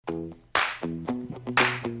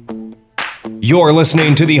You're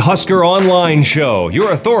listening to the Husker Online Show,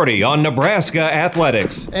 your authority on Nebraska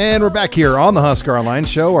athletics. And we're back here on the Husker Online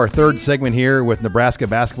Show, our third segment here with Nebraska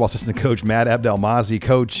basketball assistant coach Matt Abdelmazi.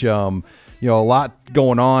 Coach, a lot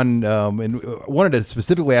going on, and wanted to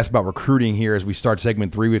specifically ask about recruiting here as we start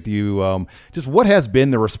segment 3 with you. Just what has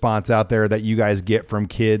been the response out there that you guys get from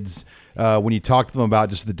kids when you talk to them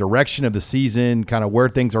about just the direction of the season, kind of where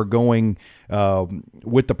things are going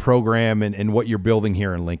with the program and what you're building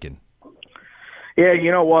here in Lincoln? Yeah,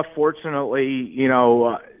 you know what? Fortunately,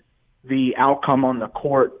 the outcome on the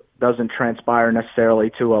court doesn't transpire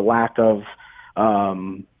necessarily to a lack of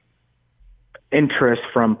interest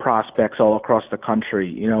from prospects all across the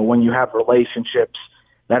country. When you have relationships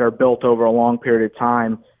that are built over a long period of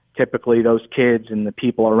time, typically those kids and the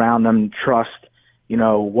people around them trust,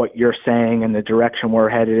 what you're saying and the direction we're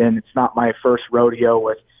headed in. It's not my first rodeo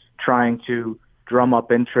with trying to drum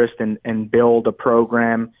up interest and build a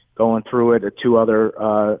program, going through it at 2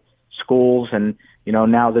 other schools. And,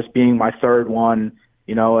 now this being my third one,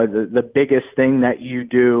 the biggest thing that you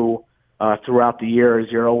do throughout the year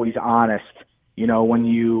is you're always honest. When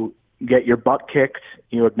you get your butt kicked,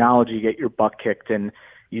 you acknowledge you get your butt kicked, and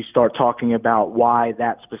you start talking about why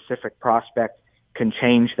that specific prospect can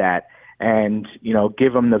change that, and,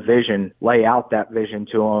 give them the vision, lay out that vision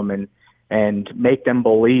to them, and make them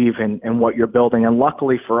believe in what you're building. And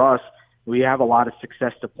luckily for us, we have a lot of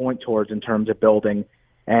success to point towards in terms of building.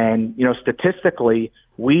 And, statistically,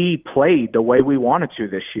 we played the way we wanted to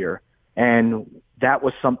this year. And that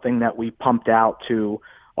was something that we pumped out to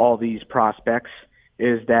all these prospects,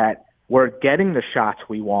 is that we're getting the shots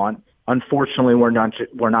we want. Unfortunately, we're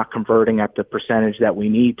not converting at the percentage that we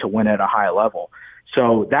need to win at a high level.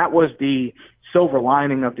 So that was the silver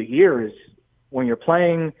lining of the year, is when you're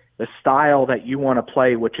playing the style that you want to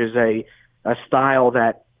play, which is a style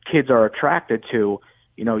that kids are attracted to,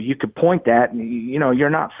 you could point that, and, you're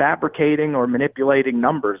not fabricating or manipulating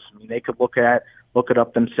numbers. I mean, they could look it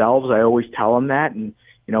up themselves. I always tell them that. And,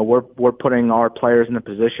 we're putting our players in a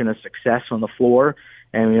position of success on the floor,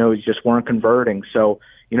 and, we just weren't converting. So,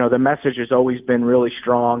 the message has always been really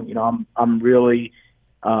strong. I'm really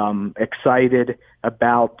excited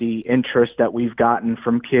about the interest that we've gotten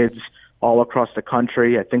from kids all across the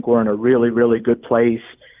country. I think we're in a really, really good place,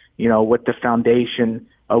 with the foundation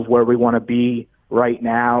of where we want to be right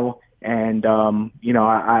now. And,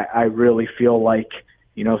 I really feel like,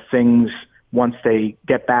 things, once they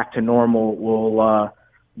get back to normal, will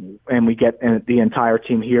and we get the entire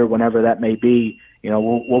team here, whenever that may be,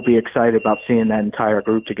 we'll be excited about seeing that entire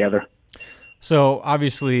group together. So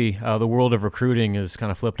obviously the world of recruiting is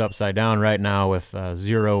kind of flipped upside down right now with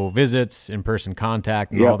 0 visits, in-person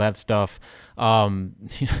contact, and all that stuff. I'm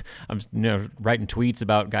writing tweets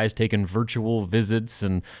about guys taking virtual visits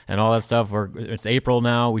and all that stuff. It's April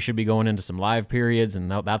now. We should be going into some live periods, and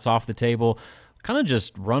now that's off the table. Kind of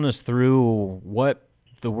just run us through what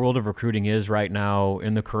the world of recruiting is right now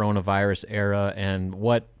in the coronavirus era, and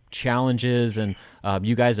what challenges and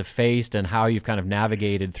you guys have faced, and how you've kind of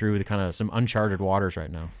navigated through the kind of some uncharted waters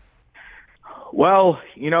right now. Well,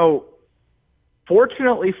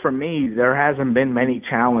 fortunately for me, there hasn't been many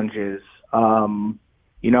challenges. The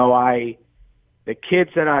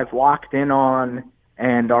kids that I've locked in on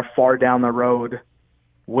and are far down the road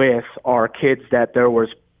with are kids that there was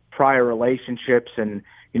prior relationships, and,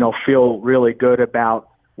 feel really good about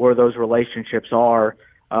where those relationships are.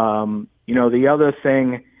 The other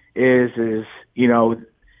thing is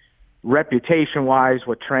reputation-wise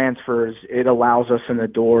with transfers, it allows us in the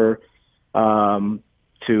door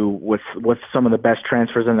with some of the best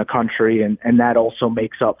transfers in the country, and that also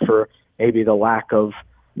makes up for maybe the lack of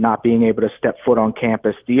not being able to step foot on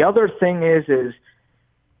campus. The other thing is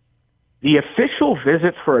the official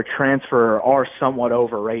visits for a transfer are somewhat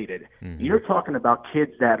overrated. Mm-hmm. You're talking about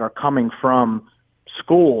kids that are coming from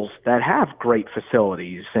schools that have great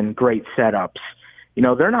facilities and great setups.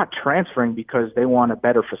 They're not transferring because they want a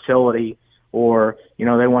better facility, or, they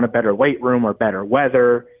want a better weight room or better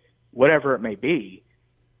weather, whatever it may be.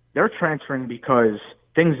 They're transferring because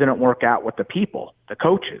things didn't work out with the people, the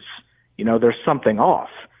coaches. There's something off.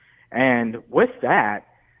 And with that,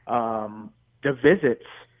 the visits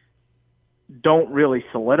don't really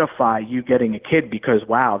solidify you getting a kid because,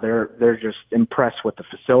 wow, they're just impressed with the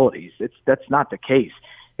facilities. That's not the case.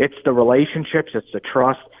 It's the relationships, it's the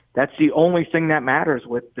trust. That's the only thing that matters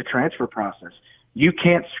with the transfer process. You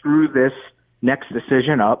can't screw this next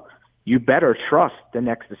decision up. You better trust the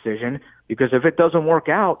next decision, because if it doesn't work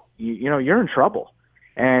out, you're in trouble.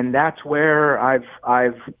 And that's where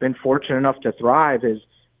I've been fortunate enough to thrive, is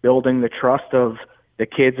building the trust of the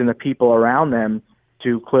kids and the people around them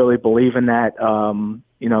to clearly believe in that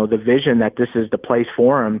the vision that this is the place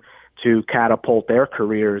for them to catapult their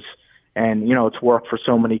careers. And, it's worked for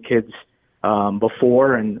so many kids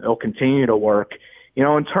before, and it'll continue to work.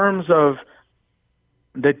 In terms of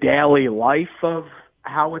the daily life of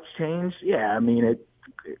how it's changed, yeah, I mean,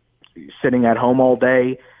 sitting at home all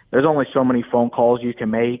day, there's only so many phone calls you can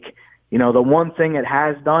make. The one thing it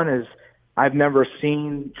has done is I've never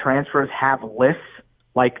seen transfers have lists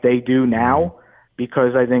like they do now,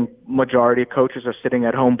 because I think majority of coaches are sitting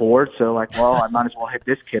at home bored. So like, well, I might as well hit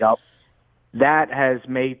this kid up. That has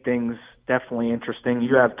made things definitely interesting.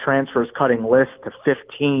 You have transfers cutting lists to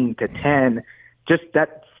 15 to 10. Just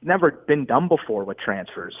that's never been done before with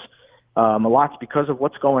transfers. A lot's because of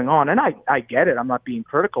what's going on. And I get it. I'm not being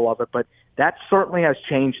critical of it, but that certainly has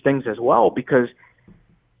changed things as well, because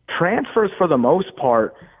transfers for the most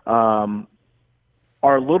part are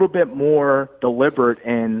a little bit more deliberate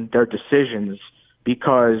in their decisions,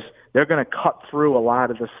 because they're going to cut through a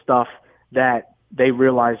lot of the stuff that they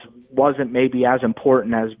realize wasn't maybe as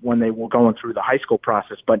important as when they were going through the high school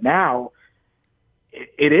process. But now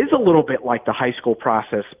it is a little bit like the high school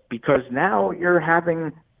process, because now you're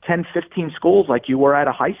having 10, 15 schools like you were at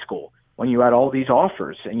a high school when you had all these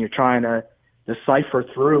offers, and you're trying to decipher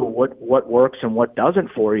through what works and what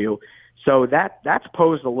doesn't for you. So that's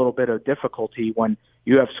posed a little bit of difficulty when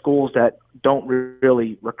you have schools that don't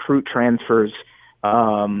really recruit transfers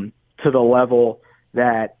to the level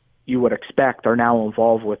that you would expect are now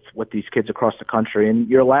involved with these kids across the country. And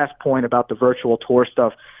your last point about the virtual tour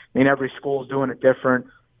stuff, I mean, every school is doing it different.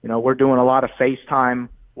 We're doing a lot of FaceTime,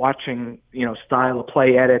 watching, style of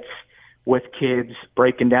play edits with kids,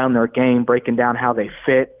 breaking down their game, breaking down how they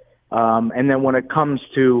fit. And then when it comes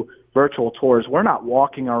to virtual tours, we're not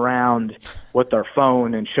walking around with our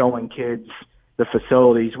phone and showing kids the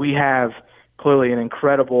facilities. We have clearly an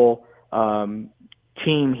incredible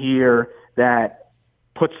team here that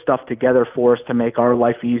puts stuff together for us to make our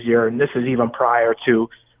life easier. And this is even prior to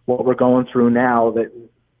what we're going through now, that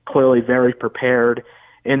clearly very prepared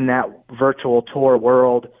in that virtual tour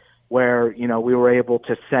world where, we were able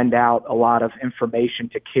to send out a lot of information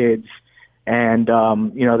to kids. And,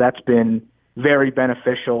 that's been very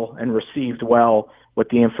beneficial and received well with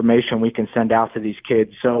the information we can send out to these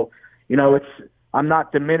kids. So, I'm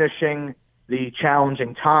not diminishing the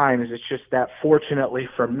challenging times. It's just that fortunately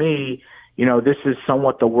for me, this is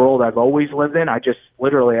somewhat the world I've always lived in. I just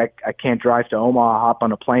literally, I can't drive to Omaha, hop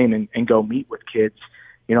on a plane and go meet with kids.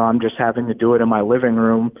 I'm just having to do it in my living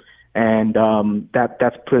room. And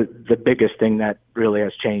that's the biggest thing that really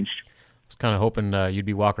has changed. I was kind of hoping you'd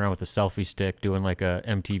be walking around with a selfie stick doing like a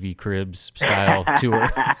MTV Cribs style tour.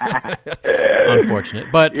 Unfortunate.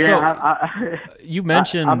 But yeah, so you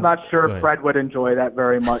mentioned... I'm not sure Fred would enjoy that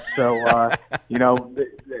very much. So,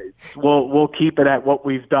 we'll keep it at what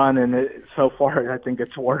we've done. And so far, I think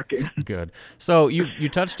it's working. Good. So you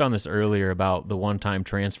touched on this earlier about the one-time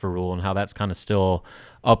transfer rule and how that's kind of still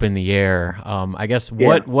up in the air. I guess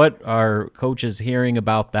what are coaches hearing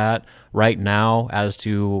about that right now as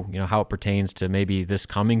to how it pertains to maybe this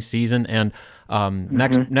coming season? And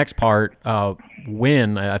next part,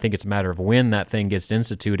 when I think it's a matter of when that thing gets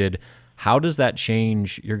instituted, how does that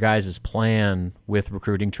change your guys' plan with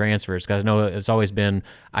recruiting transfers? Because I know it's always been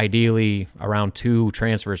ideally around 2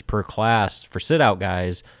 transfers per class for sit-out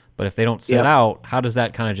guys, but if they don't sit out, how does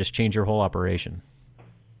that kind of just change your whole operation?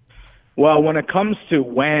 Well, when it comes to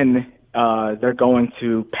when they're going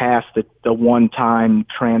to pass the one-time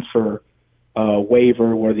transfer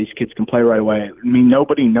waiver where these kids can play right away, I mean,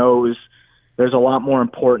 nobody knows. There's a lot more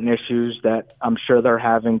important issues that I'm sure they're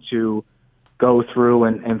having to go through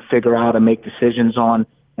and figure out and make decisions on.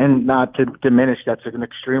 And not to diminish, that's an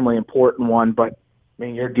extremely important one, but I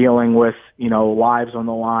mean, you're dealing with, lives on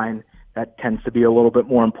the line. That tends to be a little bit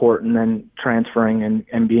more important than transferring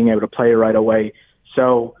and being able to play right away.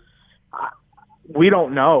 So we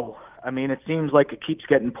don't know. I mean, it seems like it keeps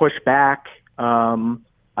getting pushed back. I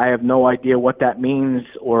have no idea what that means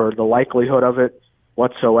or the likelihood of it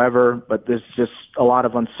whatsoever, but there's just a lot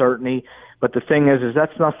of uncertainty. But the thing is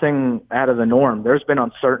that's nothing out of the norm. There's been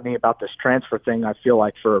uncertainty about this transfer thing, I feel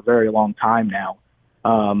like, for a very long time now.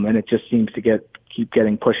 And it just seems to keep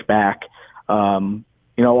getting pushed back.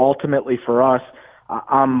 Ultimately for us,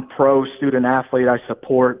 I'm pro student athlete. I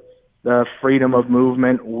support the freedom of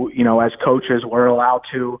movement. As coaches, we're allowed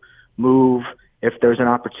to move if there's an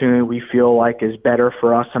opportunity we feel like is better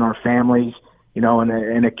for us and our families,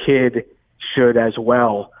 and a kid should as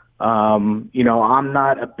well. I'm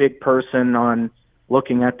not a big person on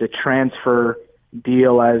looking at the transfer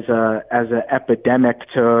deal as an epidemic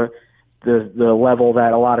to the level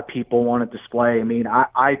that a lot of people want to display. I mean,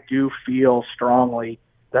 I do feel strongly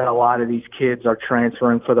that a lot of these kids are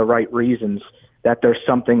transferring for the right reasons, that there's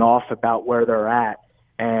something off about where they're at,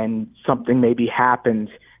 and something maybe happens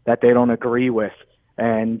that they don't agree with.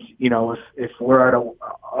 And, if we're at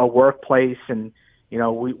a workplace and,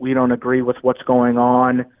 we don't agree with what's going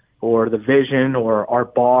on or the vision or our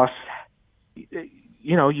boss,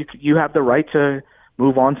 you have the right to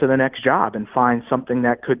move on to the next job and find something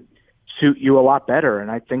that could suit you a lot better. And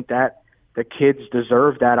I think that the kids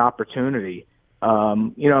deserve that opportunity.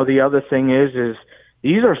 The other thing is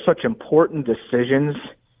these are such important decisions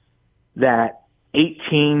that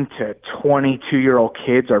 18 to 22-year-old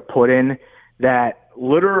kids are put in that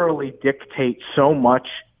literally dictate so much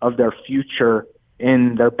of their future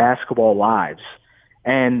in their basketball lives.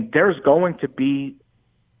 And there's going to be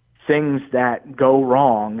things that go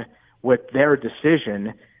wrong with their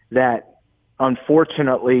decision that,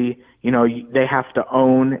 unfortunately, they have to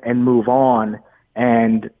own and move on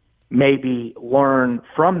and maybe learn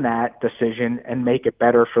from that decision and make it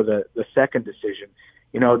better for the second decision.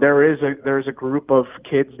 There's a group of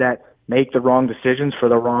kids that make the wrong decisions for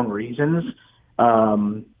the wrong reasons.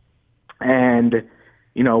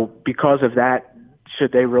 Because of that,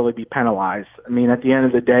 should they really be penalized? I mean, at the end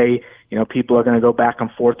of the day, people are going to go back and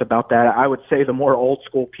forth about that. I would say the more old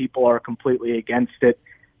school people are completely against it.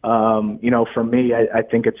 For me, I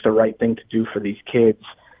think it's the right thing to do for these kids.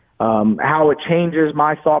 How it changes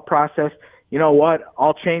my thought process,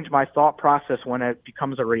 I'll change my thought process when it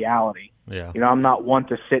becomes a reality. Yeah. I'm not one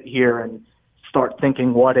to sit here and start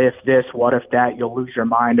thinking, what if this, what if that? You'll lose your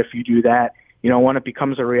mind if you do that. When it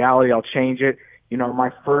becomes a reality, I'll change it.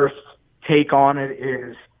 My first take on it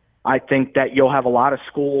is I think that you'll have a lot of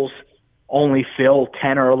schools only fill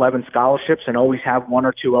 10 or 11 scholarships and always have 1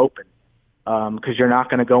 or 2 open, because you're not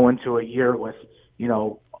going to go into a year with,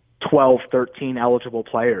 12, 13 eligible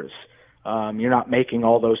players. You're not making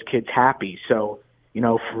all those kids happy. So,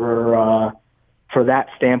 for that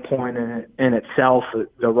standpoint in itself,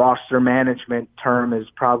 the roster management term is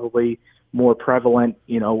probably more prevalent,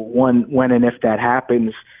 when and if that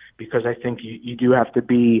happens, because I think you do have to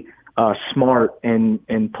be smart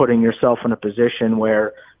in putting yourself in a position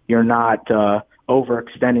where you're not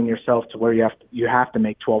overextending yourself to where you have to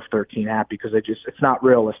make 12, 13 happy, because it's not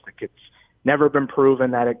realistic. It's never been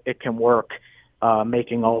proven that it can work,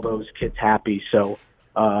 making all those kids happy. So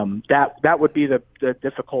that would be the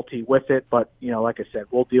difficulty with it. But, like I said,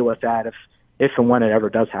 we'll deal with that if and when it ever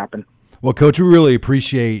does happen. Well, Coach, we really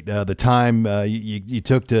appreciate the time you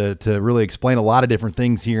took to really explain a lot of different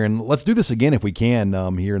things here, and let's do this again if we can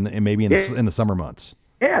here in the summer months.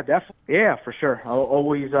 Yeah, definitely. Yeah, for sure.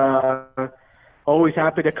 Always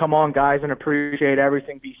happy to come on, guys, and appreciate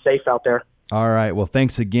everything. Be safe out there. All right. Well,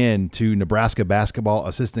 thanks again to Nebraska basketball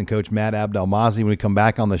assistant coach Matt Abdelmazi. When we come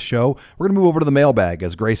back on the show, we're going to move over to the mailbag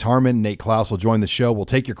as Grace Harmon and Nate Klaus will join the show. We'll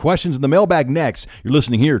take your questions in the mailbag next. You're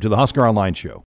listening here to the Husker Online Show.